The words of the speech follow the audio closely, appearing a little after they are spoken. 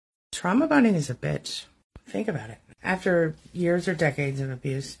Trauma bonding is a bitch. Think about it. After years or decades of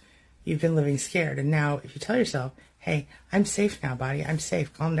abuse, you've been living scared. And now if you tell yourself, hey, I'm safe now, body, I'm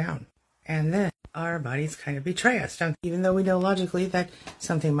safe, calm down. And then our bodies kind of betray us. Even though we know logically that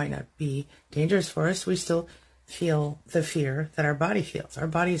something might not be dangerous for us, we still feel the fear that our body feels. Our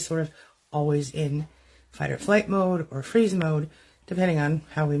body is sort of always in fight or flight mode or freeze mode, depending on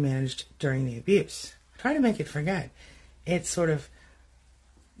how we managed during the abuse. Try to make it forget. It sort of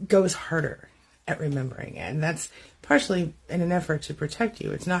goes harder at remembering. And that's partially in an effort to protect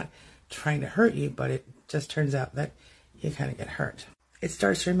you. It's not trying to hurt you, but it just turns out that you kind of get hurt. It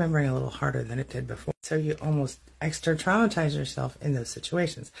starts remembering a little harder than it did before. So you almost extra traumatize yourself in those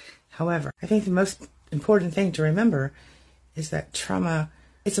situations. However, I think the most important thing to remember is that trauma,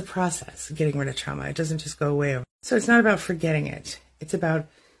 it's a process, getting rid of trauma. It doesn't just go away. So it's not about forgetting it. It's about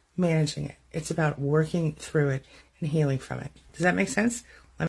managing it. It's about working through it and healing from it. Does that make sense?